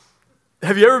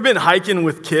Have you ever been hiking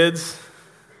with kids?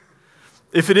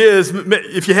 If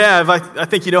you have, I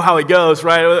think you know how it goes,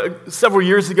 right? Several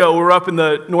years ago, we were up in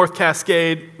the North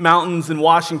Cascade Mountains in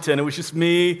Washington. It was just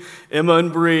me, Emma,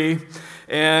 and Bree.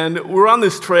 And we were on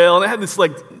this trail, and it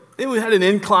had an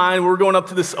incline. We were going up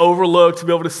to this overlook to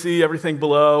be able to see everything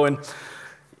below. And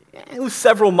it was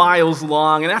several miles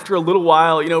long, and after a little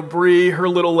while, Bree, her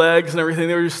little legs and everything,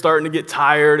 they were just starting to get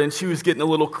tired, and she was getting a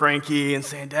little cranky and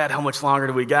saying, "Dad, how much longer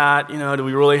do we got? Do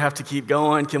we really have to keep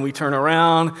going? Can we turn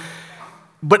around?"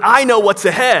 But I know what's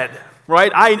ahead,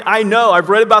 right? I know, I've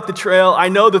read about the trail. I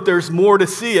know that there's more to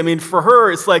see. I mean, for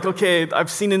her, it's like, okay,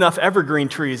 I've seen enough evergreen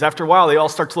trees. After a while, they all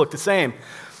start to look the same.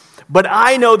 But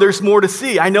I know there's more to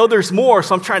see. I know there's more,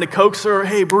 so I'm trying to coax her.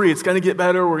 "Hey, Bree, it's going to get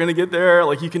better. We're going to get there.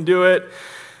 You can do it."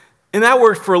 And that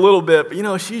worked for a little bit,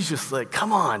 but she's just like,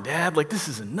 "Come on, Dad, this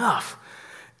is enough."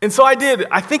 And so I did,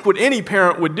 I think what any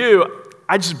parent would do,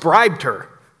 I just bribed her.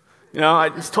 I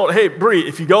just told her, "Hey, Bree,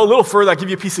 if you go a little further, I'll give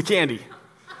you a piece of candy.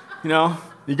 You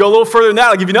go a little further than that,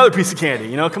 I'll give you another piece of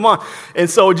candy, come on." And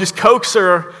so just coax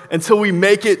her until we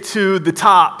make it to the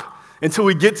top, until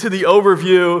we get to the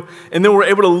overview, and then we're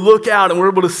able to look out and we're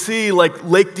able to see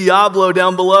Lake Diablo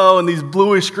down below and these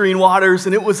bluish green waters,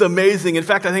 and it was amazing. In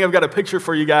fact, I think I've got a picture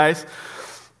for you guys.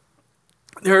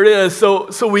 There it is.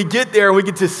 So we get there and we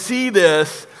get to see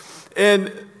this,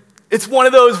 and it's one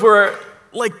of those where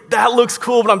that looks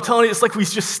cool, but I'm telling you, it's like we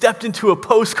just stepped into a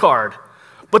postcard.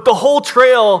 But the whole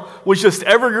trail was just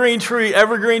evergreen tree,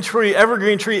 evergreen tree,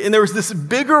 evergreen tree, and there was this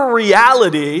bigger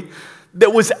reality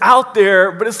that was out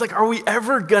there, but it's like, are we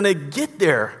ever going to get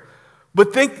there?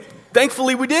 But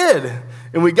thankfully we did.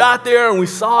 And we got there and we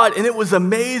saw it, and it was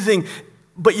amazing.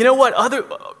 But you know what?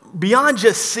 Beyond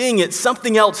just seeing it,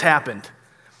 something else happened.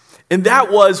 And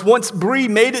that was, once Bree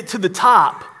made it to the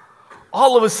top,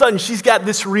 all of a sudden she's got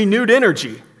this renewed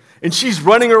energy. And she's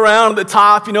running around at the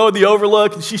top, the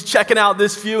overlook, and she's checking out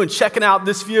this view and checking out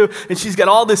this view, and she's got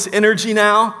all this energy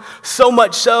now, so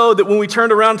much so that when we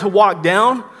turned around to walk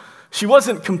down, she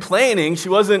wasn't complaining. She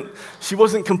wasn't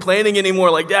complaining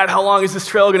anymore, like, "Dad, how long is this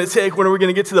trail going to take? When are we going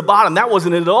to get to the bottom?" That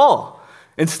wasn't it at all.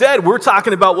 Instead, we're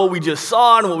talking about what we just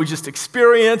saw and what we just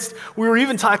experienced. We were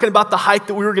even talking about the hike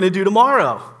that we were going to do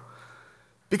tomorrow.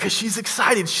 Because she's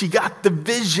excited. She got the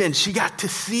vision. She got to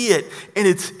see it, and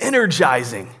it's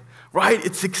energizing. Right?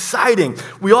 It's exciting.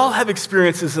 We all have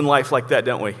experiences in life like that,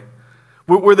 don't we?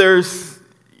 Where there's,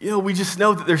 we just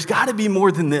know that there's got to be more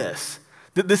than this.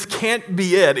 That this can't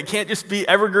be it. It can't just be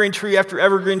evergreen tree after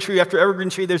evergreen tree after evergreen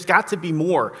tree. There's got to be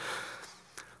more.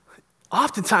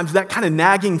 Oftentimes, that kind of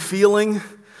nagging feeling,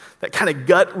 that kind of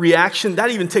gut reaction, that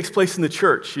even takes place in the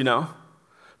church,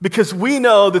 Because we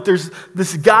know that there's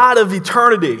this God of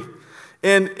eternity,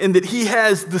 and that he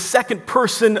has the second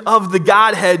person of the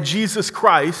Godhead, Jesus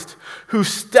Christ, who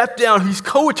stepped down, he's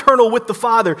co-eternal with the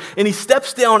Father, and he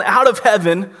steps down out of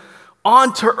heaven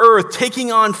onto earth,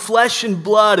 taking on flesh and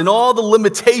blood and all the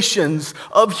limitations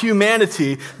of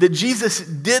humanity, that Jesus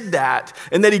did that,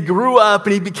 and that he grew up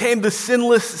and he became the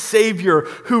sinless Savior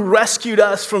who rescued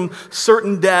us from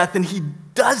certain death, and he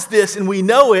does this, and we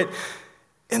know it.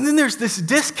 And then there's this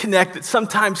disconnect that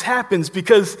sometimes happens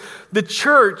because the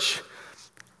church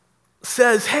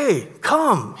says, "Hey,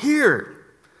 come here,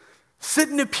 sit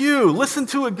in a pew, listen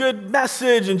to a good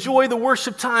message, enjoy the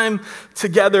worship time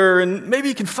together, and maybe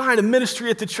you can find a ministry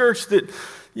at the church that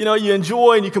you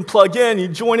enjoy and you can plug in, you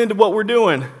join into what we're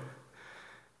doing."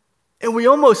 And we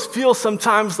almost feel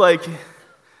sometimes like,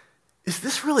 is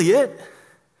this really it?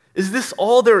 Is this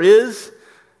all there is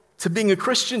to being a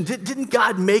Christian? Didn't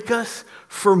God make us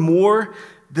for more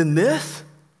than this?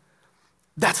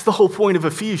 That's the whole point of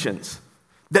Ephesians.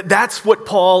 That's what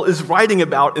Paul is writing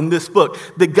about in this book,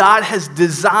 that God has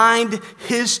designed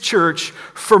his church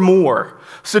for more.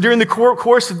 So during the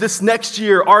course of this next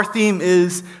year, our theme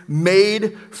is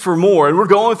Made for More. And we're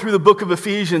going through the book of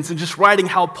Ephesians and just writing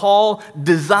how Paul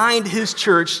designed his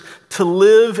church to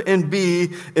live and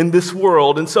be in this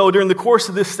world. And so during the course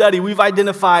of this study, we've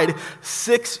identified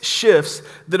 6 shifts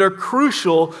that are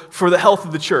crucial for the health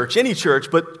of the church, any church,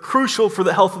 but crucial for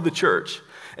the health of the church.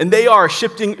 And they are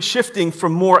shifting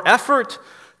from more effort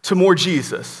to more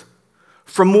Jesus,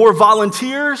 from more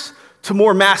volunteers to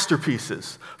more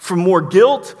masterpieces, from more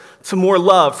guilt to more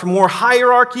love, from more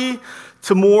hierarchy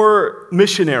to more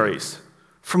missionaries,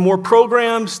 from more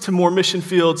programs to more mission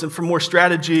fields, and from more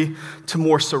strategy to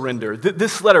more surrender.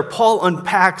 This letter, Paul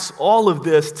unpacks all of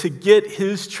this to get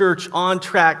his church on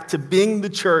track to being the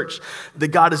church that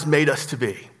God has made us to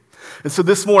be. And so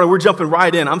this morning, we're jumping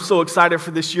right in. I'm so excited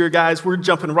for this year, guys. We're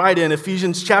jumping right in.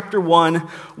 Ephesians chapter 1,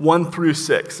 1 through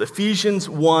 6. Ephesians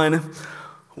 1,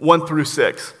 1 through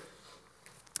 6.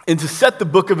 And to set the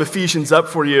book of Ephesians up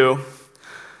for you,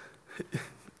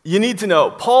 you need to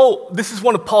know, this is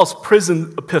one of Paul's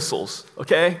prison epistles,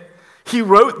 okay? He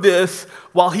wrote this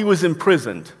while he was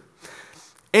imprisoned.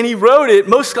 And he wrote it,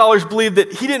 most scholars believe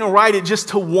that he didn't write it just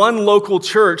to one local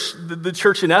church, the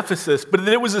church in Ephesus, but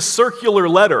that it was a circular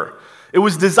letter. It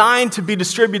was designed to be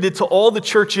distributed to all the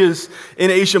churches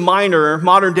in Asia Minor,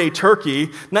 modern-day Turkey,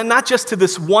 not just to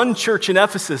this one church in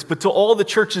Ephesus, but to all the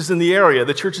churches in the area,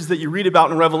 the churches that you read about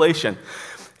in Revelation.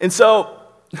 And so,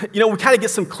 we kind of get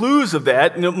some clues of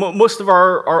that. Most of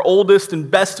our oldest and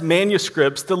best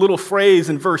manuscripts, the little phrase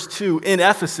in verse 2, in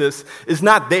Ephesus, is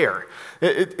not there.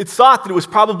 It's thought that it was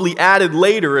probably added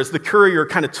later as the courier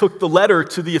kind of took the letter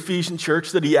to the Ephesian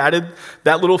church, that he added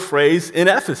that little phrase in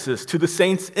Ephesus, to the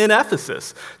saints in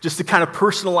Ephesus, just to kind of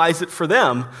personalize it for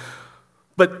them.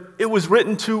 But it was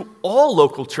written to all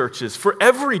local churches, for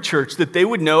every church, that they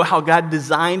would know how God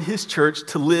designed his church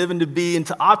to live and to be and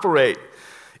to operate.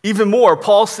 Even more,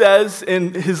 Paul says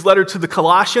in his letter to the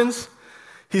Colossians,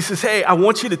 he says, hey, I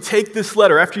want you to take this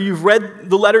letter. After you've read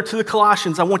the letter to the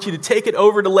Colossians, I want you to take it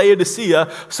over to Laodicea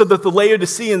so that the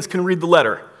Laodiceans can read the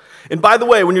letter. And by the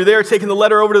way, when you're there taking the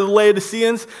letter over to the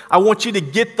Laodiceans, I want you to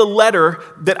get the letter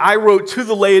that I wrote to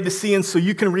the Laodiceans so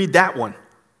you can read that one.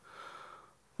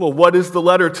 Well, what is the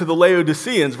letter to the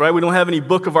Laodiceans, right? We don't have any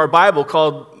book of our Bible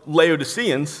called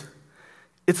Laodiceans.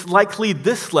 It's likely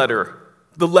this letter,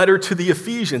 the letter to the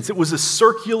Ephesians. It was a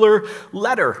circular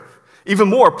letter. Even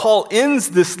more, Paul ends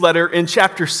this letter in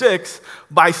chapter 6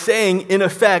 by saying, in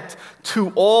effect,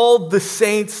 to all the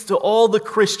saints, to all the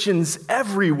Christians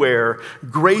everywhere,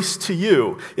 grace to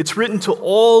you. It's written to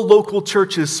all local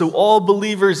churches so all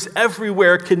believers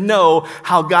everywhere can know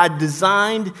how God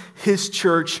designed his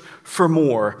church for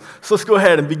more. So let's go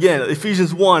ahead and begin.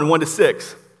 Ephesians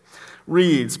 1:1-6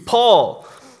 reads, Paul,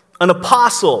 an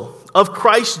apostle of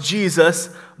Christ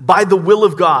Jesus by the will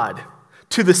of God,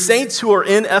 to the saints who are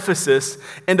in Ephesus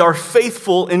and are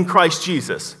faithful in Christ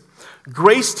Jesus.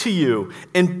 Grace to you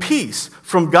and peace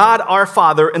from God our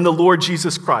Father and the Lord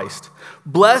Jesus Christ.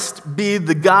 Blessed be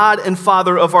the God and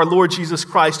Father of our Lord Jesus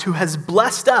Christ, who has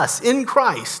blessed us in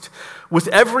Christ with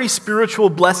every spiritual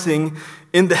blessing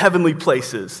in the heavenly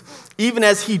places, even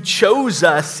as he chose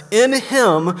us in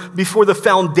him before the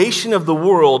foundation of the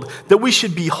world, that we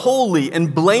should be holy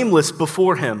and blameless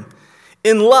before him.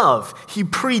 In love, he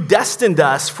predestined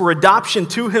us for adoption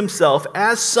to himself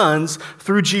as sons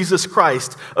through Jesus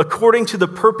Christ, according to the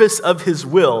purpose of his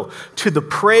will, to the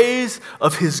praise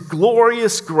of his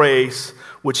glorious grace,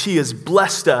 which he has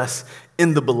blessed us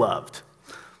in the beloved.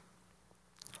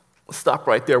 Let's stop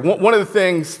right there. One of the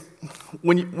things,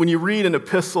 when you read an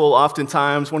epistle,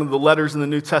 oftentimes, one of the letters in the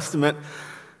New Testament,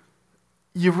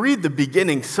 you read the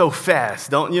beginning so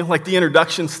fast, don't you? Like the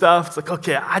introduction stuff. It's like,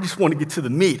 okay, I just want to get to the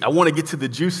meat. I want to get to the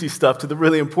juicy stuff, to the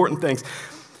really important things.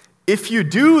 If you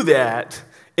do that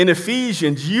in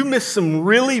Ephesians, you miss some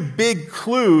really big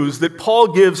clues that Paul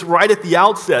gives right at the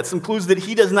outset, some clues that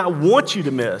he does not want you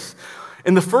to miss.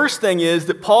 And the first thing is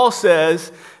that Paul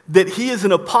says that he is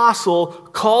an apostle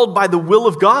called by the will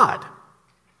of God.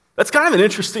 That's kind of an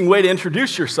interesting way to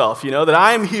introduce yourself, that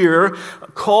I am here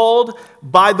called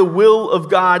by the will of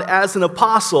God as an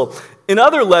apostle. In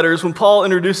other letters, when Paul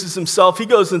introduces himself, he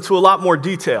goes into a lot more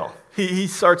detail. He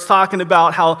starts talking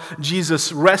about how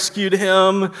Jesus rescued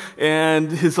him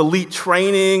and his elite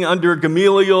training under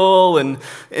Gamaliel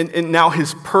and now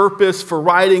his purpose for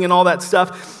writing and all that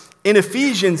stuff. In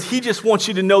Ephesians, he just wants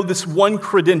you to know this one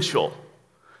credential,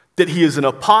 that he is an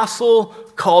apostle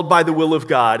called by the will of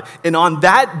God. And on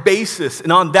that basis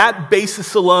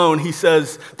alone, he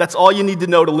says, that's all you need to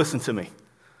know to listen to me.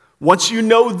 Once you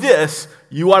know this,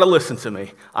 you ought to listen to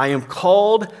me. I am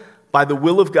called by the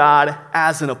will of God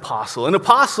as an apostle. An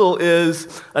apostle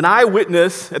is an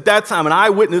eyewitness, at that time, an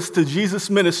eyewitness to Jesus'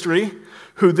 ministry,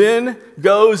 who then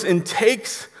goes and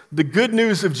takes the good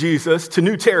news of Jesus to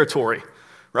new territory,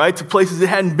 right? To places it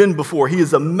hadn't been before. He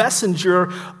is a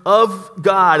messenger of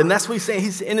God. And that's what he's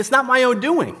saying. And it's not my own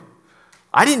doing.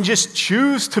 I didn't just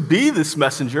choose to be this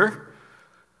messenger.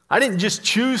 I didn't just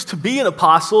choose to be an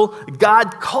apostle.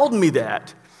 God called me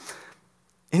that.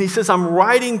 And he says, I'm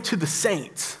writing to the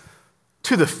saints,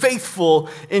 to the faithful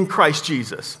in Christ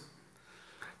Jesus.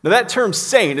 Now that term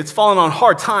saint, it's fallen on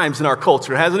hard times in our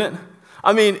culture, hasn't it?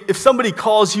 I mean, if somebody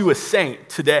calls you a saint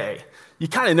today, you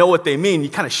kind of know what they mean. You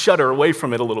kind of shudder away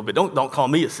from it a little bit. Don't call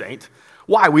me a saint.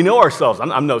 Why? We know ourselves.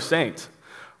 I'm no saint,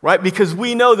 right? Because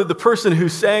we know that the person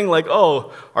who's saying like,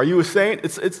 oh, are you a saint?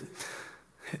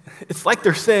 It's like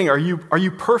they're saying, are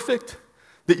you perfect?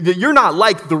 That you're not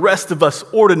like the rest of us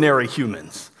ordinary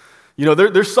humans.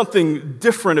 There's something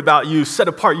different about you, set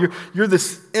apart. You're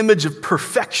this image of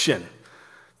perfection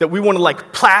that we want to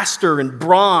like plaster and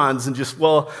bronze and just,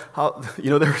 they're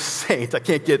a saint. I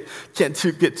can't get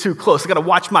too close. I got to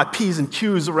watch my P's and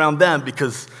Q's around them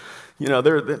because,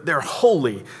 they're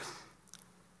holy.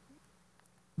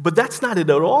 But that's not it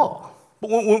at all. But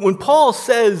when Paul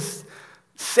says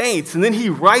saints, and then he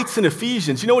writes in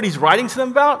Ephesians, you know what he's writing to them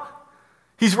about?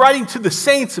 He's writing to the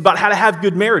saints about how to have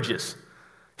good marriages.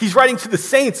 He's writing to the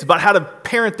saints about how to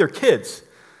parent their kids.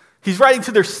 He's writing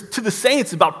to the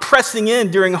saints about pressing in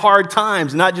during hard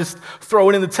times, not just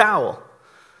throwing in the towel.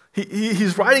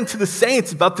 He's writing to the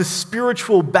saints about this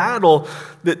spiritual battle,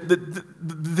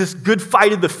 this good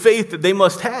fight of the faith that they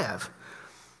must have.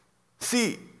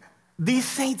 See, these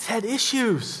saints had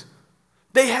issues.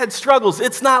 They had struggles.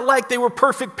 It's not like they were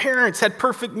perfect parents, had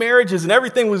perfect marriages, and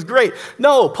everything was great.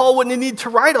 No, Paul wouldn't need to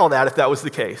write all that if that was the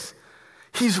case.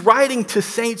 He's writing to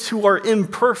saints who are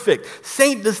imperfect.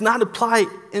 Saint does not apply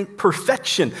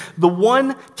imperfection. The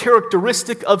one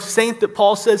characteristic of saint that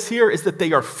Paul says here is that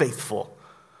they are faithful.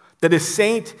 That a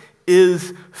saint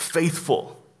is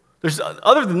faithful.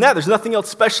 Other than that, there's nothing else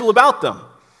special about them.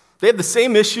 They have the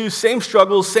same issues, same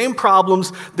struggles, same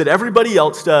problems that everybody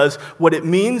else does. What it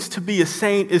means to be a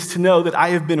saint is to know that I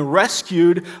have been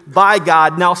rescued by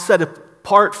God, now set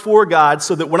apart for God,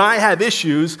 so that when I have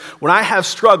issues, when I have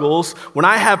struggles, when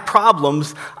I have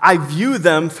problems, I view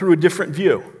them through a different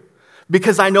view.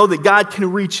 Because I know that God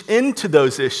can reach into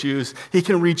those issues, He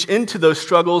can reach into those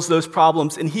struggles, those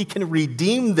problems, and He can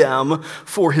redeem them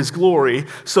for His glory,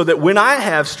 so that when I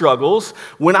have struggles,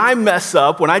 when I mess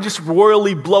up, when I just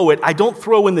royally blow it, I don't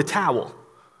throw in the towel,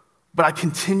 but I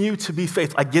continue to be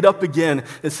faithful. I get up again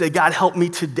and say, God, help me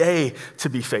today to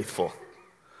be faithful.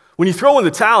 When you throw in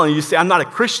the towel and you say, I'm not a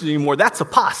Christian anymore, that's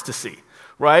apostasy,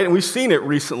 right? And we've seen it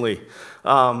recently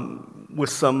with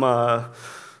some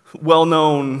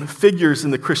well-known figures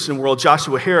in the Christian world,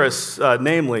 Joshua Harris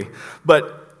namely.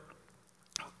 But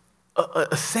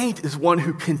a saint is one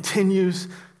who continues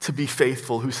to be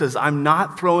faithful, who says, I'm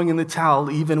not throwing in the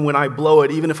towel even when I blow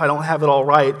it, even if I don't have it all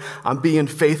right. I'm being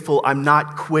faithful. I'm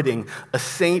not quitting. A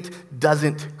saint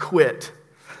doesn't quit.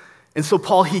 And so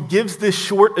Paul, he gives this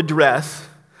short address,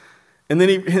 and then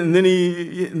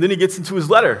he gets into his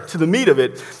letter, to the meat of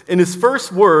it. And his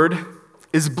first word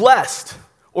is blessed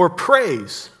or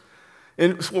praise.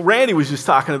 And it's what Randy was just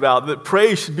talking about, that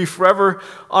praise should be forever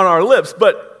on our lips.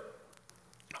 But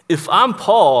if I'm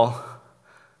Paul,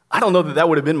 I don't know that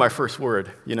would have been my first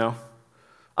word,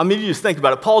 I mean, you just think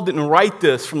about it. Paul didn't write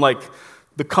this from like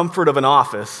the comfort of an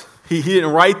office. He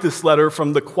didn't write this letter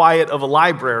from the quiet of a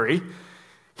library.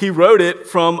 He wrote it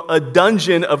from a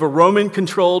dungeon of a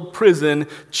Roman-controlled prison,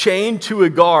 chained to a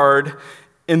guard,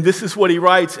 and this is what he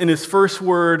writes, and his first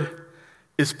word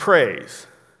is praise.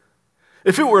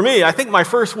 If it were me, I think my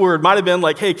first word might have been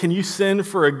like, hey, can you send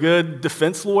for a good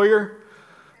defense lawyer?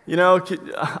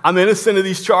 I'm innocent of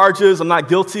these charges. I'm not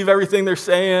guilty of everything they're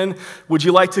saying. Would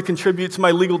you like to contribute to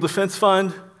my legal defense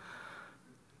fund?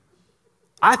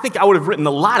 I think I would have written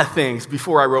a lot of things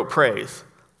before I wrote praise.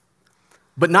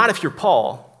 But not if you're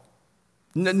Paul.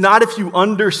 Not if you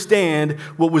understand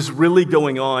what was really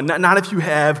going on. Not if you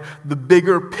have the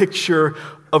bigger picture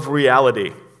of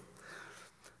reality.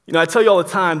 I tell you all the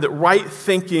time that right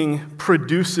thinking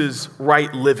produces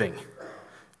right living.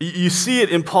 You see it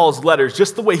in Paul's letters,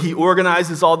 just the way he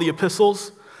organizes all the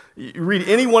epistles. You read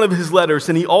any one of his letters,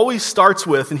 and he always starts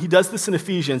with, and he does this in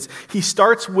Ephesians, he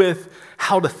starts with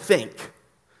how to think.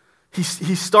 He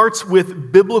starts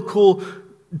with biblical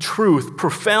truth,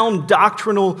 profound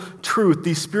doctrinal truth,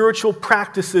 these spiritual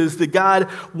practices that God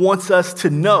wants us to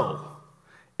know.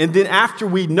 And then after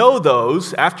we know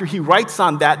those, after he writes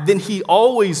on that, then he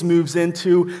always moves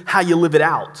into how you live it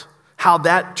out, how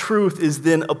that truth is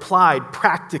then applied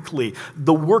practically,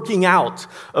 the working out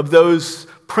of those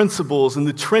principles in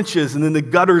the trenches and in the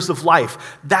gutters of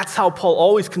life. That's how Paul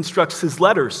always constructs his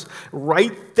letters.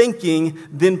 Right thinking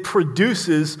then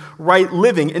produces right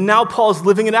living. And now Paul's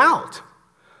living it out.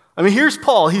 I mean, here's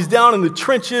Paul. He's down in the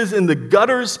trenches, in the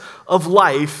gutters of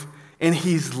life, and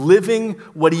he's living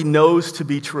what he knows to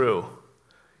be true.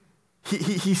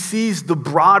 He sees the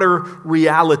broader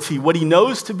reality. What he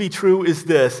knows to be true is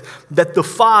this, that the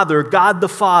Father, God the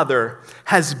Father,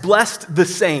 has blessed the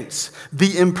saints,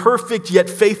 the imperfect yet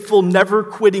faithful, never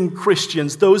quitting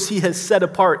Christians, those he has set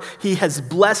apart. He has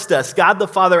blessed us. God the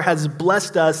Father has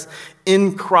blessed us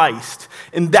in Christ.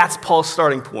 And that's Paul's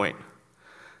starting point.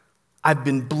 I've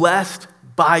been blessed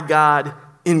by God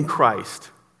in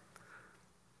Christ.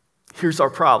 Here's our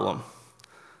problem.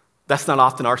 That's not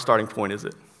often our starting point, is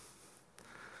it?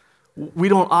 We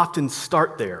don't often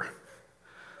start there.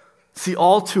 See,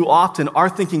 all too often, our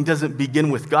thinking doesn't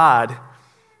begin with God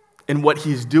and what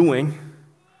he's doing.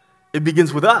 It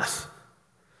begins with us.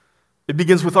 It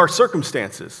begins with our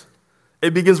circumstances.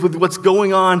 It begins with what's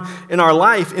going on in our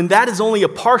life, and that is only a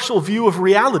partial view of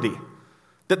reality.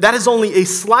 That is only a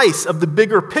slice of the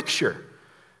bigger picture.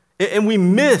 And we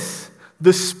miss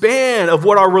the span of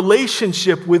what our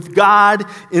relationship with God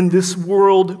in this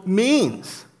world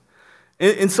means.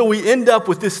 And so we end up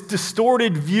with this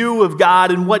distorted view of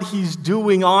God and what he's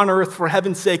doing on earth for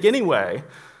heaven's sake anyway,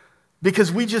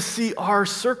 because we just see our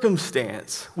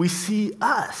circumstance. We see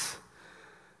us.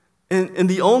 And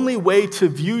the only way to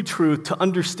view truth, to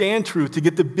understand truth, to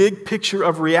get the big picture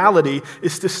of reality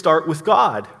is to start with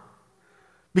God.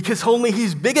 Because only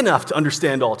he's big enough to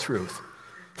understand all truth.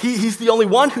 He's the only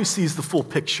one who sees the full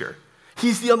picture.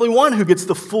 He's the only one who gets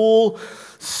the full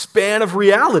span of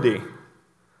reality.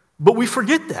 But we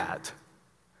forget that.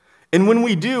 And when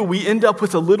we do, we end up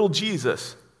with a little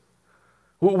Jesus.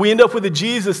 We end up with a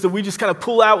Jesus that we just kind of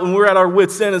pull out when we're at our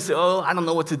wits' end and say, oh, I don't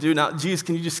know what to do now. Jesus,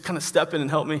 can you just kind of step in and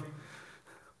help me?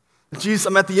 Jesus,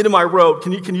 I'm at the end of my rope.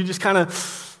 Can you just kind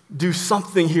of do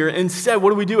something here? Instead,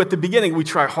 what do? At the beginning, we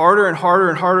try harder and harder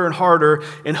and harder and harder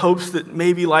in hopes that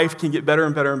maybe life can get better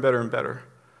and better and better and better.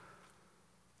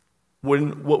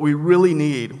 When what we really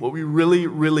need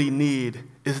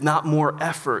is not more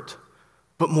effort,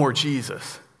 but more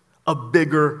Jesus, a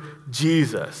bigger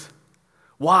Jesus.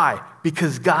 Why?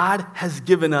 Because God has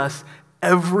given us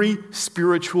every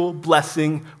spiritual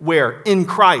blessing where? In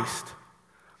Christ.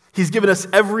 He's given us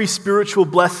every spiritual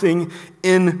blessing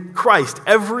in Christ.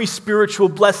 Every spiritual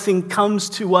blessing comes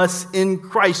to us in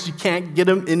Christ. You can't get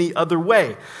them any other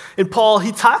way. And Paul,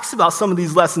 he talks about some of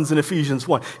these lessons in Ephesians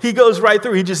 1. He goes right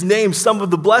through, he just names some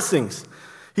of the blessings.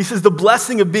 He says the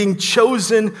blessing of being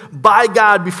chosen by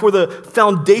God before the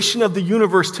foundation of the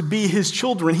universe to be his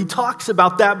children. He talks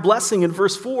about that blessing in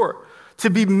verse 4. To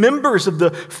be members of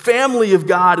the family of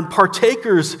God and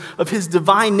partakers of his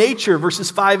divine nature, verses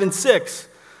 5 and 6.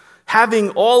 Having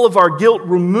all of our guilt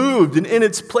removed, and in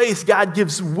its place, God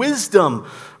gives wisdom,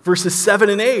 verses 7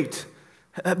 and 8.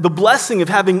 The blessing of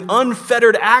having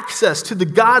unfettered access to the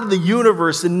God of the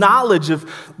universe and knowledge of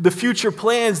the future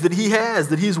plans that he has,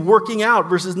 that he's working out,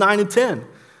 verses 9 and 10.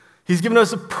 He's given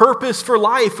us a purpose for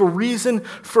life, a reason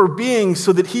for being,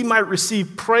 so that he might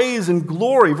receive praise and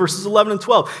glory, verses 11 and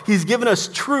 12. He's given us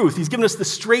truth. He's given us the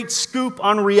straight scoop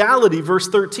on reality, verse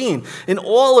 13. And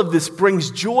all of this brings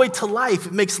joy to life.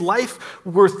 It makes life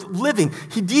worth living.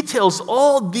 He details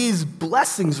all these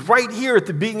blessings right here at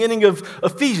the beginning of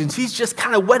Ephesians. He's just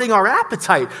kind of whetting our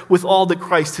appetite with all that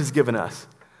Christ has given us.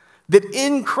 That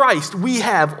in Christ we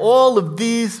have all of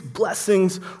these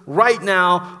blessings right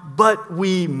now, but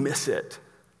we miss it.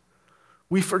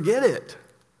 We forget it.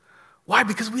 Why?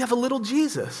 Because we have a little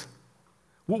Jesus.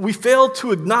 We fail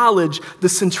to acknowledge the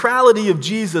centrality of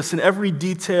Jesus in every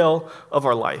detail of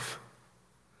our life.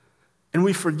 And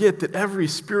we forget that every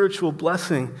spiritual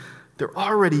blessing, they're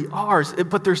already ours,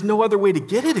 but there's no other way to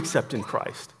get it except in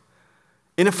Christ.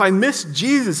 And if I miss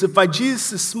Jesus, if my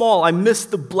Jesus is small, I miss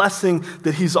the blessing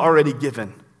that he's already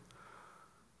given.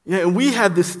 And we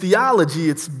have this theology,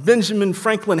 it's Benjamin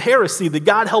Franklin heresy, that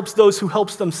God helps those who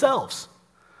help themselves.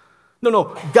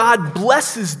 No, God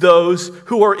blesses those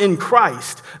who are in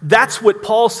Christ. That's what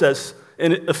Paul says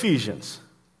in Ephesians.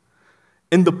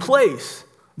 And the place,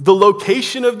 the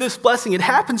location of this blessing, it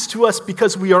happens to us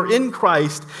because we are in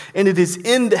Christ, and it is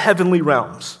in the heavenly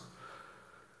realms.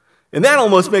 And that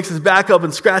almost makes us back up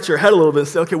and scratch our head a little bit and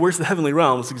say, okay, where's the heavenly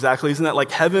realms exactly? Isn't that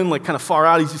like heaven, like kind of far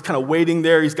out? He's just kind of waiting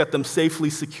there. He's got them safely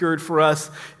secured for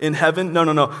us in heaven.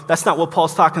 No. That's not what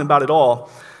Paul's talking about at all.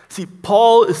 See,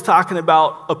 Paul is talking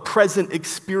about a present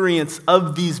experience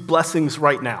of these blessings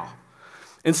right now.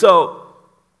 And so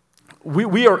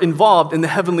we are involved in the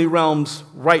heavenly realms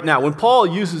right now. When Paul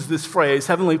uses this phrase,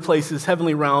 heavenly places,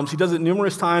 heavenly realms, he does it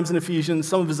numerous times in Ephesians,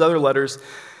 some of his other letters.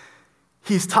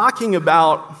 He's talking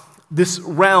about this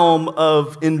realm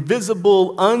of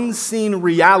invisible, unseen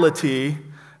reality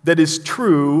that is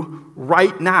true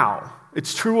right now.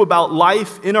 It's true about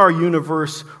life in our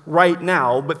universe right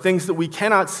now, but things that we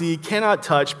cannot see, cannot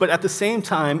touch, but at the same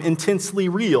time, intensely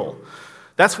real.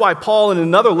 That's why Paul, in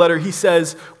another letter, he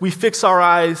says, we fix our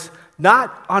eyes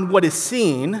not on what is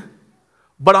seen,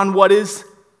 but on what is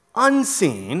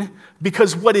unseen,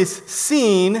 because what is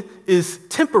seen is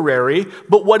temporary,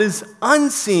 but what is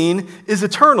unseen is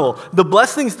eternal. The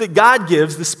blessings that God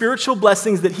gives, the spiritual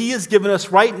blessings that he has given us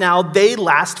right now, they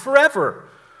last forever.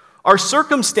 Our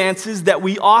circumstances that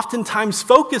we oftentimes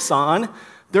focus on,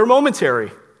 they're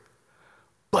momentary,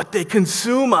 but they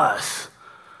consume us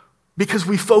because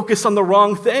we focus on the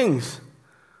wrong things.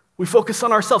 We focus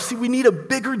on ourselves. See, we need a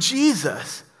bigger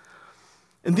Jesus.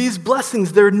 And these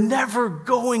blessings, they're never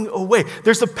going away.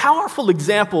 There's a powerful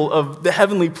example of the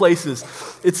heavenly places.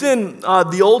 It's in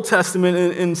the Old Testament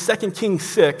in 2 Kings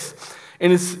 6,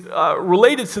 and it's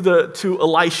related to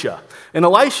Elisha. And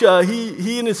Elisha,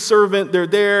 he and his servant, they're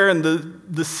there, and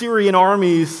the Syrian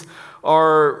armies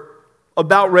are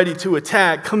about ready to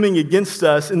attack, coming against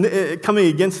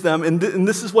them. And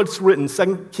this is what's written,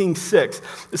 2 Kings 6.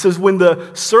 It says, when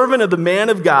the servant of the man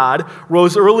of God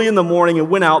rose early in the morning and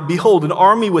went out, behold, an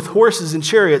army with horses and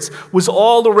chariots was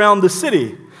all around the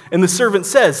city. And the servant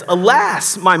says,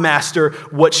 alas, my master,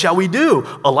 what shall we do?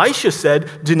 Elisha said,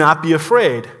 do not be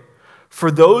afraid,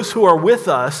 for those who are with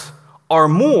us are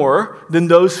more than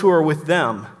those who are with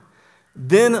them.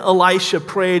 Then Elisha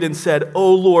prayed and said,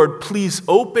 O Lord, please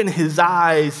open his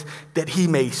eyes that he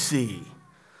may see.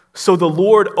 So the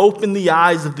Lord opened the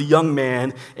eyes of the young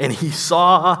man, and he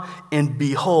saw, and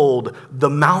behold, the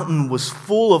mountain was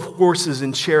full of horses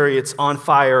and chariots on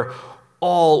fire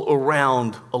all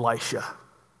around Elisha.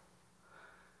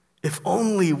 If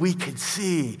only we could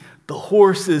see the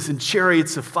horses and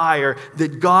chariots of fire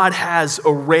that God has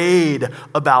arrayed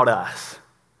about us.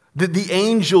 The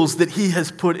angels that he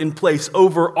has put in place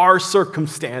over our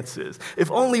circumstances. If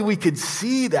only we could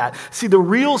see that. See, the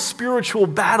real spiritual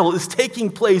battle is taking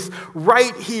place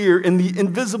right here in the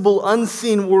invisible,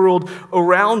 unseen world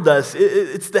around us.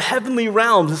 It's the heavenly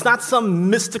realms. It's not some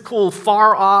mystical,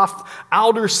 far-off,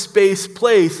 outer space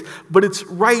place, but it's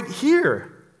right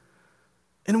here.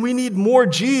 And we need more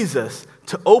Jesus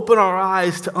to open our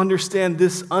eyes to understand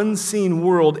this unseen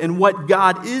world and what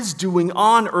God is doing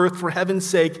on earth for heaven's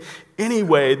sake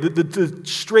anyway, the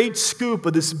straight scoop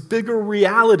of this bigger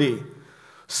reality,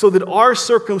 so that our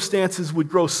circumstances would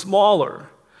grow smaller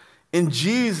and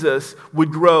Jesus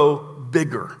would grow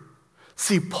bigger.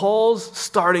 See, Paul's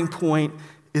starting point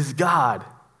is God,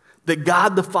 that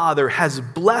God the Father has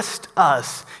blessed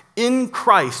us in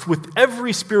Christ with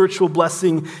every spiritual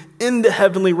blessing in the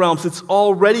heavenly realms. It's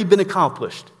already been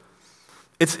accomplished.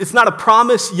 It's not a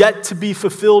promise yet to be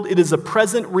fulfilled. It is a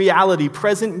present reality,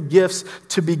 present gifts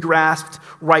to be grasped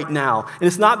right now. And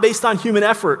it's not based on human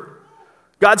effort.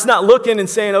 God's not looking and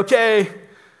saying, okay,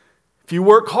 if you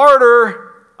work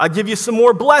harder, I'll give you some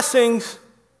more blessings.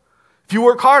 If you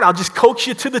work hard, I'll just coax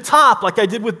you to the top like I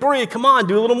did with Brie. Come on,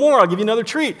 do a little more. I'll give you another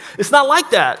treat. It's not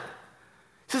like that.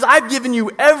 He says, I've given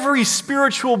you every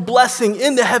spiritual blessing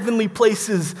in the heavenly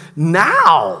places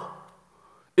now.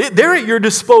 They're at your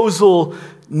disposal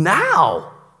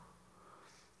now.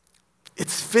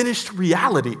 It's finished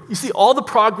reality. You see, all the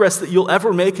progress that you'll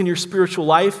ever make in your spiritual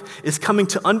life is coming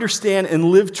to understand and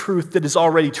live truth that is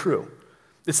already true.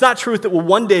 It's not truth that will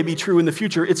one day be true in the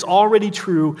future. It's already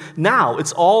true now.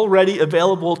 It's already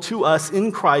available to us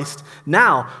in Christ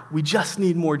now. We just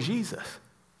need more Jesus.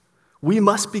 We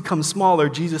must become smaller.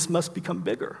 Jesus must become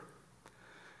bigger.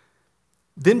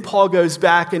 Then Paul goes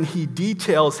back and he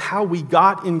details how we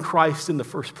got in Christ in the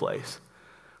first place,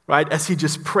 right? As he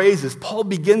just praises. Paul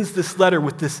begins this letter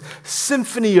with this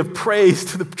symphony of praise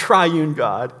to the triune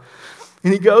God.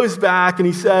 And he goes back and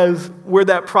he says where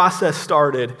that process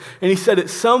started. And he said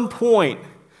at some point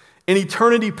in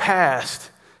eternity past,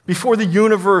 before the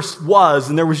universe was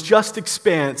and there was just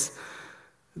expanse,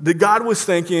 that God was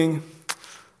thinking,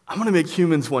 I'm going to make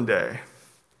humans one day,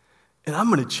 and I'm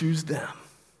going to choose them.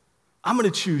 I'm going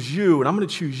to choose you, and I'm going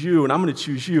to choose you, and I'm going to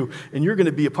choose you, and you're going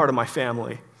to be a part of my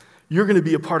family. You're going to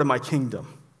be a part of my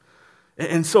kingdom.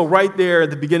 And so right there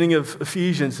at the beginning of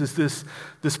Ephesians is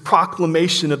this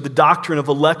proclamation of the doctrine of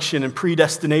election and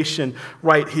predestination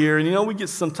right here. And you know, we get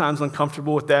sometimes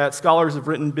uncomfortable with that. Scholars have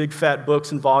written big fat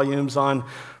books and volumes on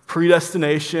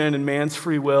predestination and man's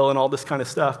free will and all this kind of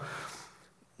stuff.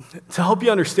 To help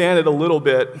you understand it a little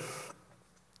bit,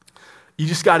 you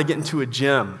just got to get into a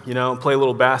gym, and play a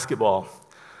little basketball.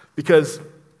 Because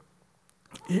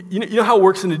you know how it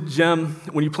works in a gym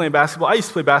when you're playing basketball? I used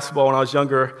to play basketball when I was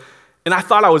younger, and I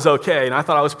thought I was okay, and I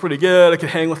thought I was pretty good. I could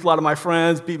hang with a lot of my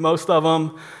friends, beat most of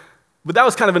them. But that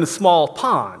was kind of in a small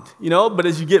pond, But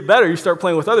as you get better, you start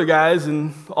playing with other guys,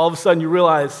 and all of a sudden you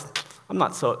realize, I'm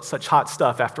not such hot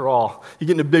stuff after all. You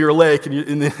get in a bigger lake,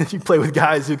 and then you play with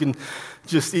guys who can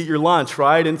just eat your lunch,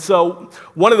 right? And so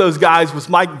one of those guys was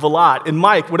Mike Villatte. And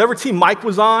Mike, whatever team Mike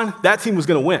was on, that team was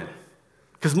going to win.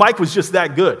 Because Mike was just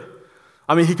that good.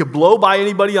 I mean, he could blow by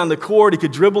anybody on the court. He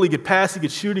could dribble. He could pass. He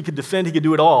could shoot. He could defend. He could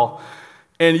do it all.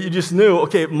 And you just knew,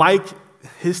 okay, Mike,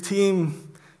 his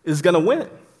team is going to win.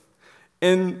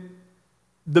 And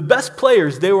the best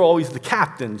players, they were always the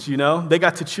captains, They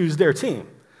got to choose their team.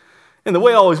 And the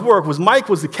way it always worked was Mike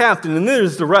was the captain, and then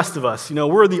there's the rest of us.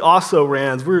 We're the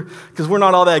also-rans, because we're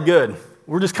not all that good.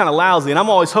 we're just kind of lousy. And I'm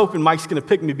always hoping Mike's going to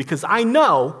pick me because I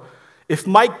know if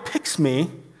Mike picks me,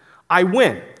 I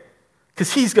win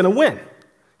because he's going to win.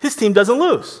 His team doesn't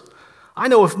lose. I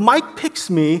know if Mike picks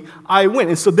me, I win.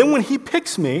 And so then when he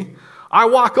picks me, I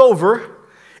walk over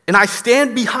and I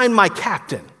stand behind my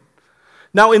captain.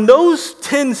 Now, in those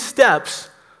 10 steps,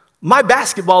 my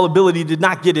basketball ability did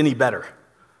not get any better.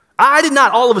 I did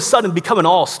not all of a sudden become an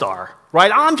all-star,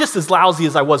 right? I'm just as lousy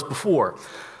as I was before.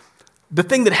 The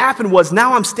thing that happened was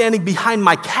now I'm standing behind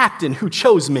my captain who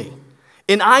chose me.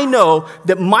 And I know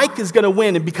that Mike is going to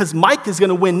win, and because Mike is going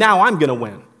to win, now I'm going to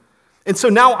win. And so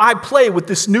now I play with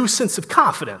this new sense of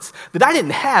confidence that I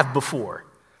didn't have before.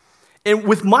 And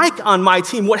with Mike on my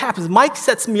team, what happens? Mike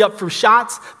sets me up for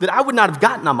shots that I would not have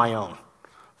gotten on my own,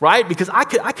 right? Because I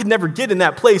could never get in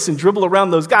that place and dribble around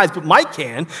those guys, but Mike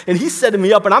can, and he's setting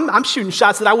me up, and I'm shooting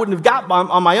shots that I wouldn't have got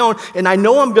on my own, and I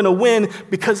know I'm going to win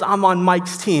because I'm on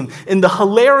Mike's team. In the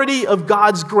hilarity of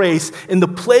God's grace, in the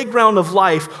playground of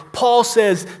life, Paul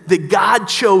says that God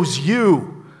chose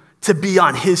you to be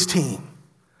on his team.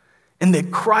 And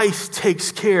that Christ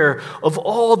takes care of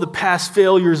all the past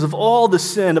failures, of all the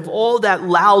sin, of all that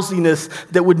lousiness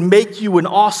that would make you an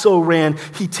also-ran.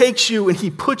 He takes you and he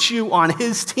puts you on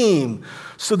his team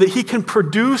so that he can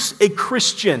produce a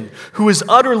Christian who is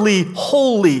utterly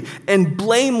holy and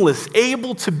blameless,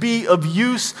 able to be of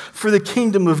use for the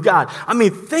kingdom of God. I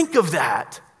mean, think of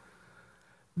that.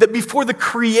 That before the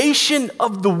creation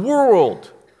of the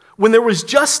world, when there was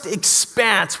just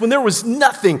expanse, when there was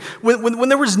nothing, when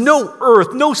there was no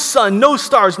earth, no sun, no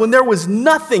stars, when there was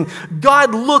nothing,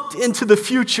 God looked into the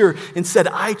future and said,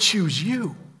 I choose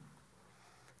you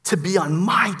to be on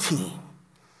my team.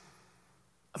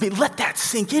 I mean, let that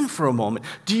sink in for a moment.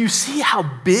 Do you see how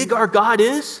big our God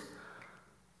is?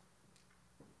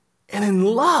 And in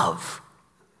love,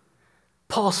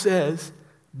 Paul says,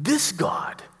 this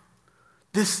God,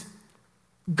 this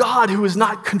God who is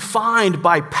not confined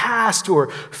by past or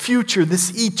future,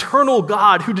 this eternal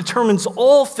God who determines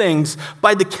all things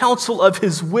by the counsel of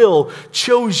his will,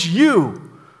 chose you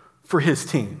for his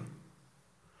team.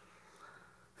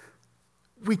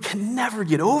 We can never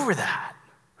get over that.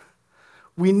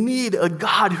 We need a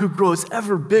God who grows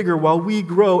ever bigger while we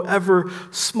grow ever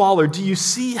smaller. Do you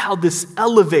see how this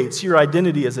elevates your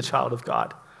identity as a child of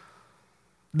God?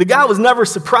 The God was never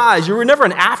surprised. You were never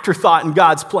an afterthought in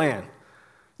God's plan.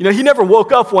 You know, he never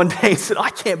woke up one day and said, I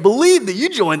can't believe that you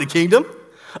joined the kingdom.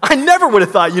 I never would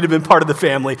have thought you'd have been part of the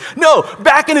family. No,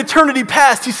 back in eternity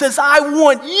past, he says, I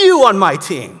want you on my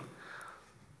team.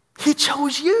 He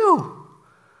chose you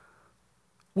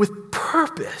with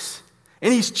purpose.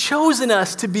 And he's chosen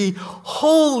us to be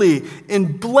holy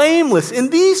and blameless.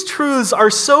 And these truths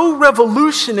are so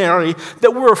revolutionary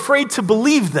that we're afraid to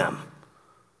believe them.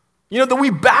 You know, that we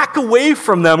back away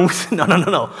from them. We say,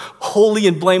 no. Holy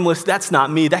and blameless, that's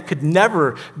not me. That could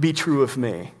never be true of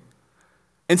me.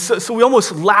 And so we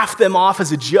almost laugh them off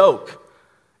as a joke.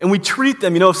 And we treat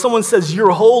them, if someone says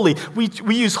you're holy,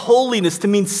 we use holiness to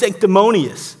mean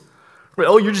sanctimonious. Right?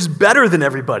 Oh, you're just better than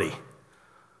everybody.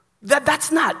 That's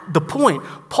not the point.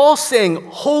 Paul's saying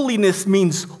holiness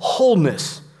means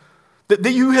wholeness.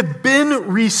 That you have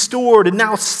been restored and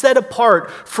now set apart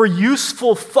for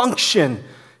useful function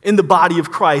in the body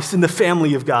of Christ, in the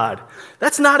family of God.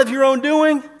 That's not of your own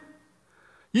doing.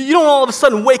 You don't all of a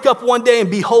sudden wake up one day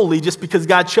and be holy just because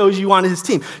God chose you on his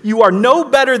team. You are no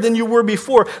better than you were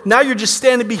before. Now you're just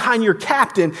standing behind your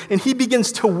captain, and he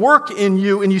begins to work in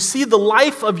you, and you see the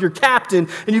life of your captain,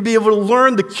 and you be able to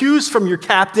learn the cues from your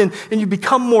captain, and you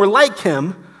become more like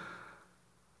him.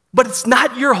 But it's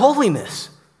not your holiness.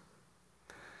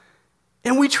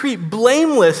 And we treat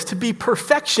blameless to be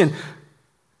perfection.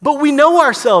 But we know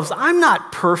ourselves. I'm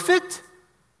not perfect.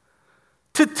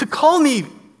 To call me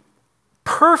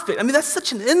perfect, I mean, that's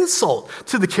such an insult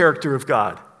to the character of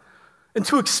God. And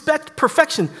to expect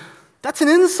perfection, that's an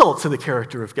insult to the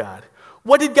character of God.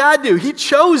 What did God do? He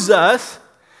chose us,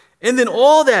 and then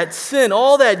all that sin,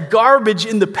 all that garbage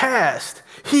in the past,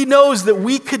 he knows that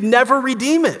we could never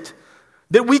redeem it,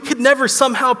 that we could never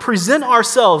somehow present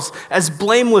ourselves as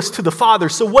blameless to the Father.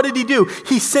 So what did he do?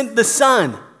 He sent the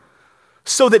Son,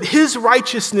 so that his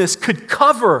righteousness could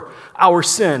cover our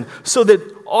sin, so that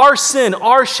our sin,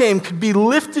 our shame could be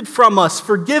lifted from us,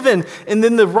 forgiven, and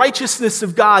then the righteousness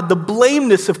of God, the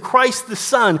blameless of Christ the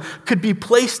Son, could be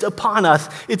placed upon us.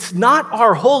 It's not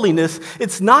our holiness,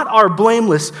 it's not our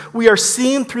blameless. We are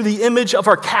seen through the image of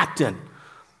our captain.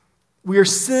 We are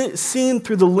seen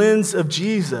through the lens of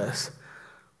Jesus,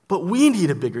 but we need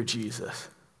a bigger Jesus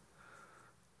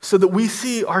so that we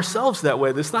see ourselves that way.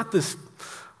 It's not this,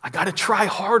 I got to try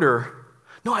harder.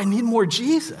 No, I need more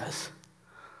Jesus.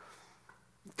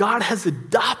 God has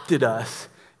adopted us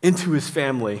into his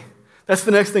family. That's the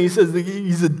next thing he says.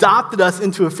 He's adopted us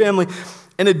into a family.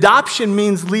 And adoption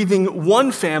means leaving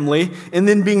one family and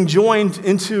then being joined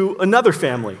into another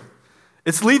family.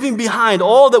 It's leaving behind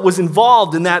all that was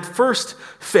involved in that first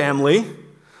family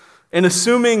and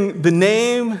assuming the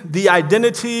name, the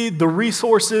identity, the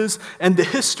resources, and the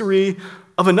history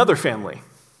of another family.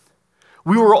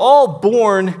 We were all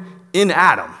born in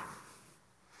Adam.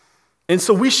 And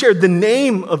so we shared the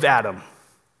name of Adam.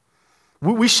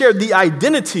 We shared the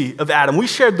identity of Adam. We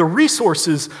shared the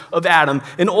resources of Adam.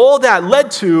 And all that led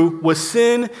to was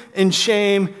sin and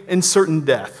shame and certain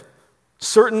death.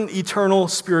 Certain eternal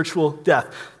spiritual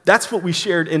death. That's what we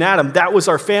shared in Adam. That was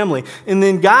our family. And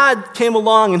then God came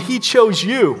along and he chose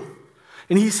you.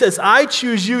 And he says, I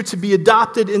choose you to be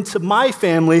adopted into my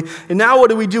family. And now what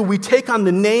do? We take on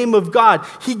the name of God.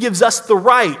 He gives us the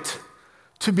right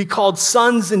to be called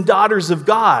sons and daughters of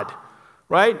God,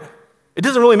 right? It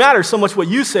doesn't really matter so much what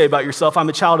you say about yourself, I'm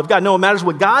a child of God. No, it matters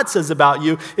what God says about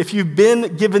you if you've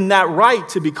been given that right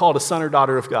to be called a son or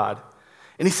daughter of God.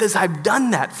 And he says, I've done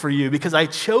that for you because I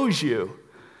chose you.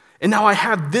 And now I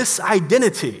have this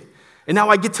identity. And now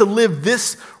I get to live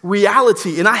this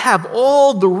reality. And I have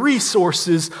all the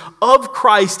resources of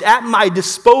Christ at my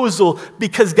disposal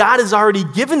because God has already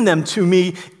given them to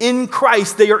me in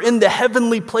Christ. They are in the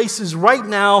heavenly places right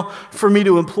now for me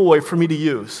to employ, for me to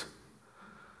use.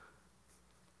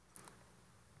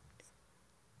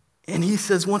 And he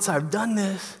says, once I've done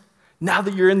this, now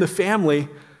that you're in the family,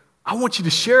 I want you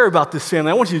to share about this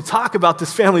family. I want you to talk about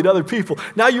this family to other people.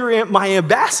 Now you're my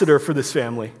ambassador for this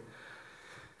family.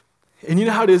 And you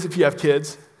know how it is if you have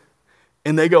kids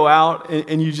and they go out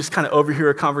and you just kind of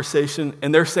overhear a conversation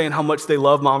and they're saying how much they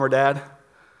love mom or dad.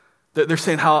 They're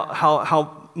saying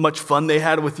how much fun they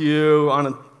had with you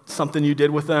on something you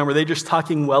did with them. Or they just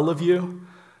talking well of you.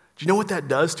 Do you know what that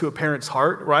does to a parent's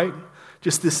heart, right?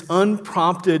 Just this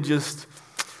unprompted,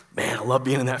 man, I love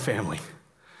being in that family.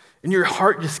 And your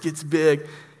heart just gets big.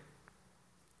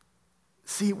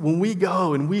 See, when we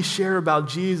go and we share about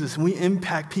Jesus and we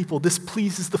impact people, this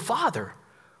pleases the Father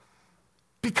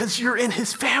because you're in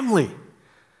his family.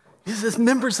 He says,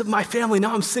 members of my family,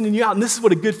 now I'm sending you out. And this is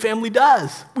what a good family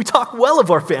does. We talk well of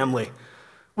our family.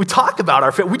 We talk about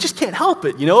our family. We just can't help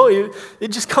it, It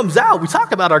just comes out. We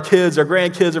talk about our kids, our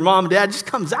grandkids, our mom and dad. It just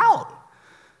comes out.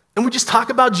 And we just talk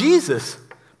about Jesus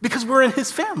because we're in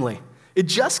his family. It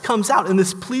just comes out, and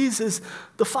this pleases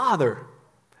the Father.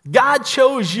 God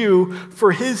chose you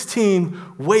for his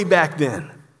team way back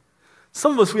then.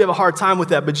 Some of us, we have a hard time with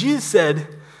that, but Jesus said,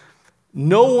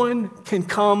 no one can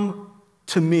come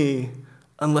to me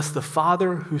unless the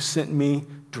Father who sent me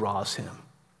draws him.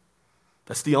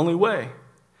 That's the only way.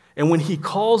 And when he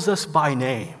calls us by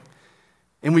name,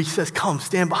 and he says, come,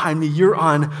 stand behind me, you're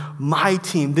on my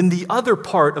team. Then the other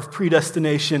part of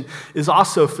predestination is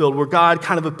also filled, where God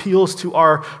kind of appeals to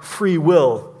our free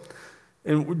will.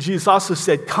 And Jesus also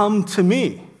said, come to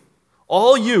me,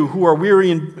 all you who are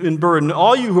weary and burdened,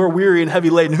 all you who are weary and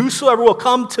heavy laden, whosoever will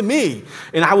come to me,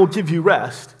 and I will give you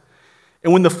rest.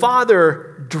 And when the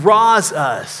Father draws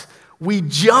us, we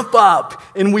jump up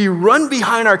and we run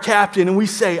behind our captain and we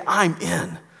say, I'm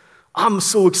in. I'm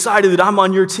so excited that I'm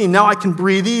on your team. Now I can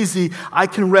breathe easy. I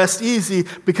can rest easy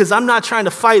because I'm not trying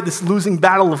to fight this losing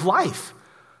battle of life.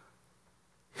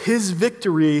 His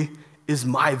victory is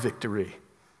my victory.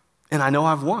 And I know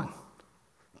I've won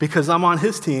because I'm on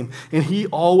his team and he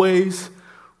always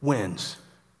wins.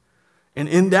 And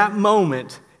in that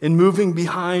moment, in moving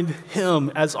behind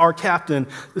him as our captain,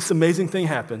 this amazing thing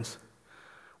happens.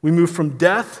 We move from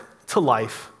death to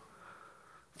life,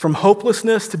 from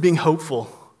hopelessness to being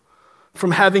hopeful,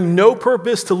 from having no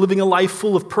purpose to living a life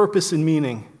full of purpose and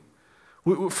meaning,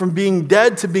 from being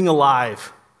dead to being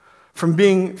alive, from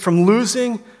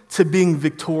losing to being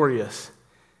victorious.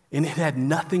 And it had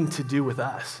nothing to do with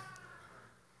us.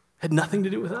 It had nothing to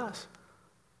do with us.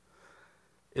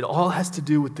 It all has to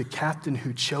do with the captain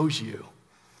who chose you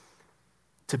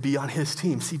to be on his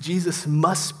team. See, Jesus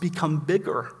must become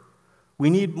bigger. We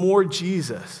need more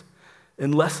Jesus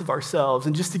and less of ourselves.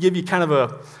 And just to give you kind of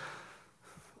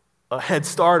a head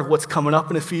start of what's coming up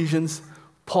in Ephesians,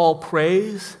 Paul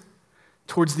prays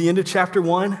towards the end of chapter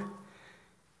 1,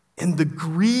 and the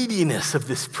greediness of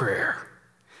this prayer.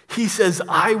 He says,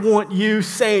 I want you,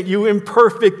 saint, you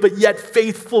imperfect but yet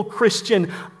faithful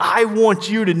Christian, I want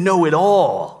you to know it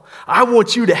all. I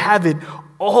want you to have it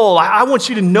all. I want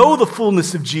you to know the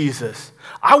fullness of Jesus.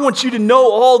 I want you to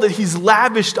know all that he's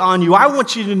lavished on you. I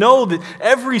want you to know that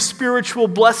every spiritual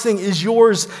blessing is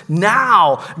yours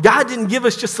now. God didn't give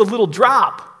us just a little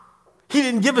drop. He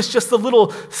didn't give us just a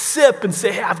little sip and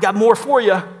say, hey, I've got more for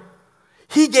you.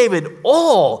 He gave it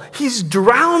all. He's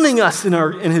drowning us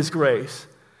in his grace.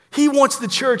 He wants the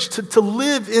church to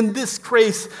live in this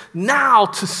grace now,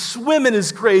 to swim in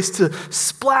his grace, to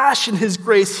splash in his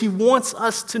grace. He wants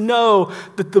us to know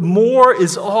that the more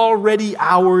is already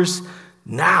ours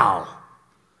now.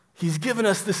 He's given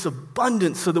us this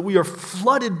abundance so that we are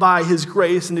flooded by his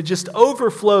grace and it just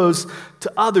overflows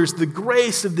to others, the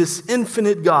grace of this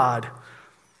infinite God.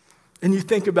 And you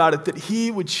think about it, that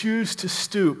he would choose to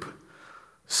stoop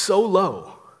so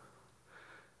low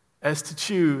as to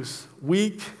choose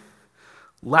weak,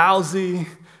 lousy,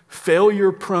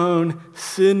 failure-prone,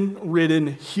 sin-ridden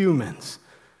humans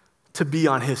to be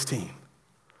on his team.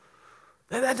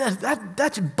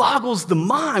 That boggles the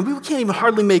mind. We can't even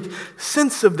hardly make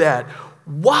sense of that.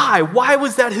 Why? Why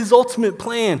was that his ultimate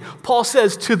plan? Paul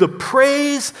says, to the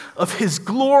praise of his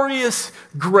glorious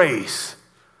grace.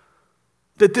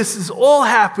 That this is all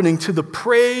happening to the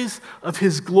praise of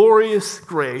his glorious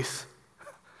grace.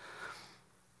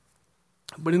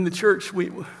 But in the church, we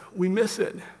miss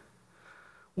it.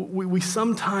 We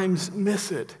sometimes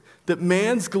miss it. That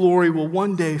man's glory will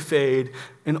one day fade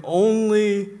and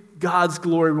only God's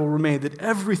glory will remain. That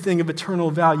everything of eternal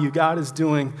value God is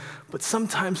doing. But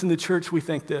sometimes in the church we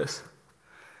think this: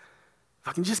 if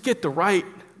I can just get the right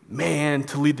man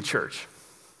to lead the church,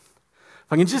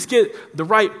 if I can just get the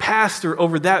right pastor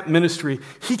over that ministry,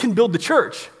 he can build the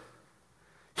church.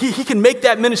 He can make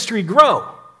that ministry grow.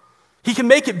 He can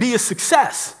make it be a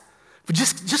success. But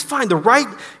just find the right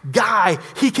guy,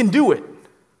 he can do it.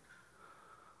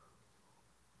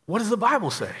 What does the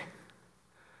Bible say?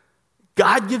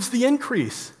 God gives the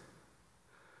increase.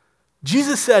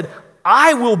 Jesus said,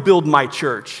 I will build my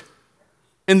church,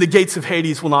 and the gates of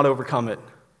Hades will not overcome it.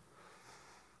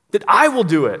 That I will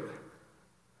do it.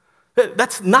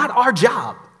 That's not our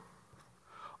job.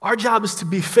 Our job is to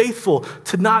be faithful,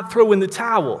 to not throw in the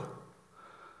towel.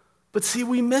 But see,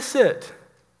 we miss it.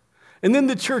 And then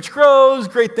the church grows,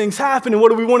 great things happen, and what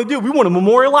do we want to do? We want to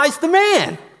memorialize the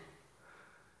man.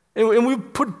 And we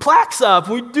put plaques up,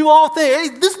 we do all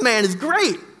things. Hey, this man is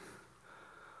great.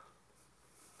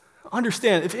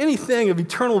 Understand, if anything of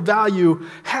eternal value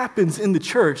happens in the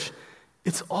church,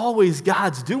 it's always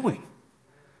God's doing.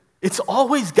 It's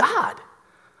always God.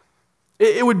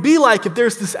 It would be like if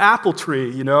there's this apple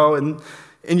tree, and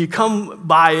you come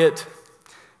by it,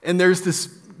 and there's this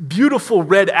beautiful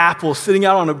red apple sitting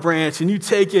out on a branch, and you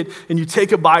take it and you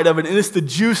take a bite of it, and it's the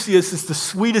juiciest, it's the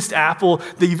sweetest apple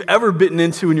that you've ever bitten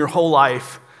into in your whole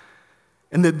life.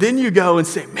 And then you go and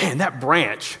say, man, that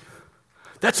branch,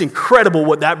 that's incredible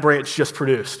what that branch just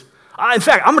produced. In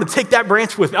fact, I'm going to take that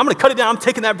branch with me. I'm going to cut it down. I'm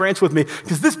taking that branch with me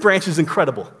because this branch is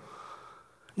incredible.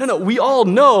 No, we all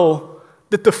know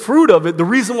that the fruit of it, the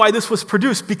reason why this was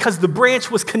produced, because the branch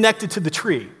was connected to the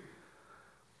tree.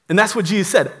 And that's what Jesus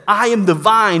said. I am the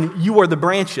vine, you are the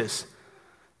branches.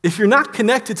 If you're not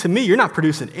connected to me, you're not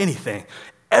producing anything.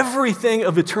 Everything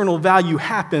of eternal value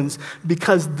happens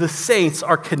because the saints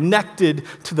are connected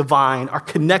to the vine, are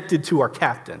connected to our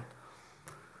captain.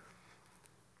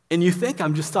 And you think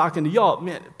I'm just talking to y'all.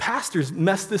 Man, pastors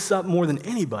mess this up more than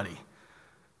anybody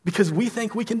because we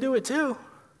think we can do it too.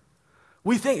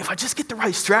 We think if I just get the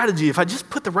right strategy, if I just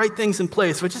put the right things in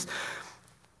place,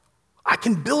 I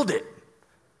can build it.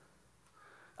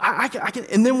 I can,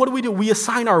 and then what do? We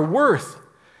assign our worth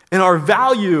and our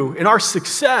value and our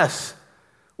success.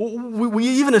 We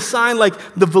even assign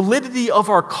the validity of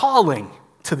our calling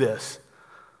to this.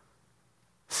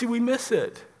 See, we miss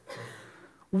it.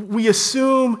 We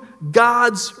assume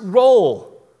God's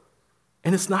role,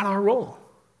 and it's not our role.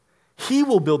 He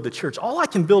will build the church. All I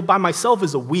can build by myself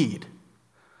is a weed.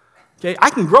 Okay, I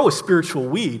can grow a spiritual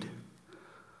weed.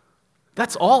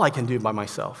 That's all I can do by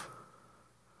myself.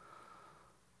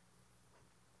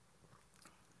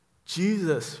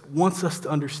 Jesus wants us to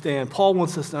understand, Paul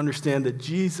wants us to understand that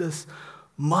Jesus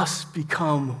must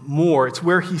become more. It's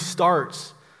where he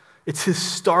starts. It's his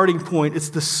starting point. It's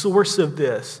the source of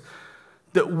this.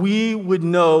 That we would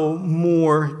know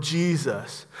more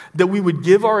Jesus. That we would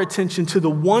give our attention to the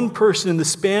one person in the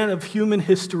span of human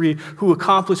history who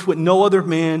accomplished what no other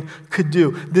man could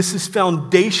do. This is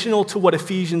foundational to what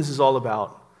Ephesians is all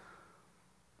about.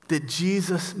 That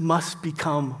Jesus must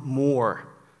become more.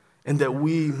 And that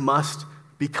we must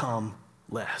become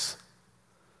less.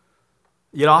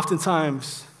 Yet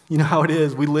oftentimes, you know how it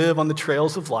is, we live on the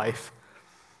trails of life,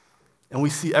 and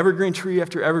we see evergreen tree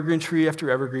after evergreen tree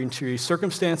after evergreen tree,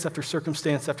 circumstance after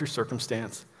circumstance after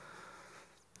circumstance.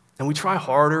 And we try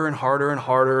harder and harder and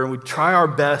harder, and we try our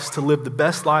best to live the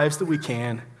best lives that we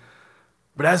can,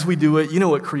 But as we do it, you know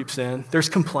what creeps in. There's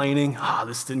complaining.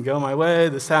 This didn't go my way.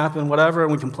 This happened, whatever.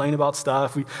 And we complain about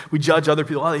stuff. We judge other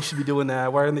people. They should be doing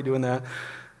that. Why aren't they doing that?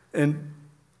 And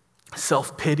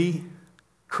self-pity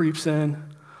creeps in.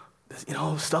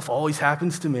 Stuff always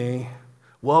happens to me.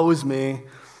 Woe is me.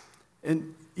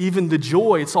 And even the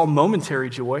joy, it's all momentary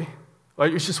joy.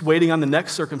 Right? It's just waiting on the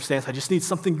next circumstance. I just need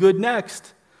something good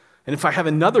next. And if I have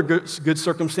another good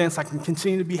circumstance, I can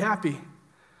continue to be happy.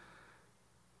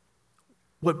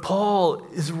 What Paul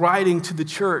is writing to the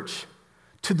church,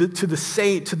 to the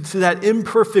saint, to that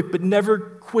imperfect but never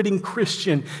quitting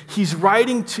Christian, he's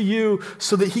writing to you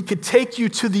so that he could take you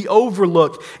to the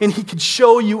overlook and he could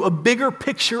show you a bigger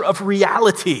picture of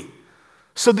reality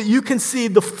so that you can see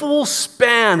the full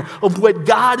span of what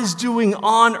God is doing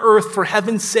on earth for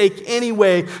heaven's sake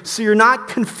anyway, so you're not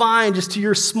confined just to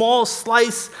your small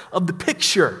slice of the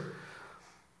picture.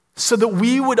 So that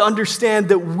we would understand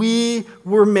that we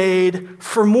were made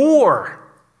for more.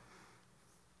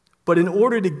 But in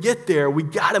order to get there, we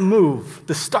got to move.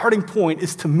 The starting point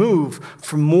is to move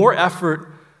from more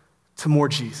effort to more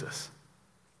Jesus.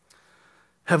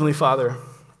 Heavenly Father,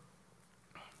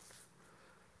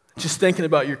 just thinking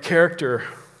about your character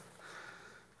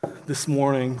this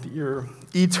morning, your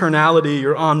eternality,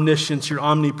 your omniscience, your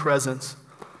omnipresence,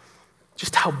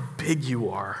 just how big you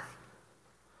are.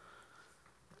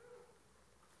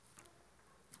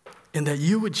 And that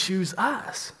you would choose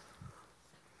us.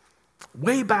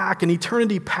 Way back in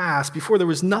eternity past, before there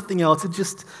was nothing else,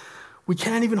 we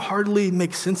can't even hardly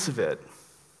make sense of it.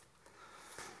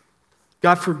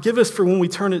 God, forgive us for when we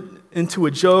turn it into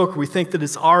a joke, or we think that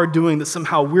it's our doing, that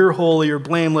somehow we're holy or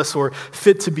blameless or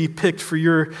fit to be picked for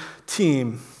your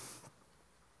team.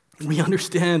 We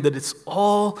understand that it's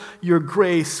all your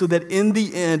grace, so that in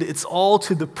the end, it's all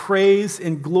to the praise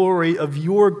and glory of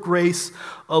your grace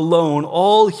alone.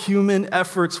 All human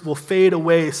efforts will fade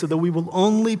away so that we will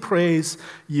only praise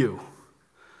you.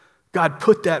 God,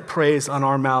 put that praise on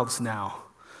our mouths now.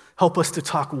 Help us to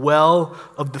talk well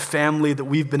of the family that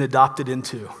we've been adopted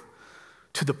into,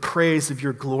 to the praise of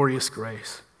your glorious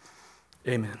grace.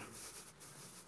 Amen.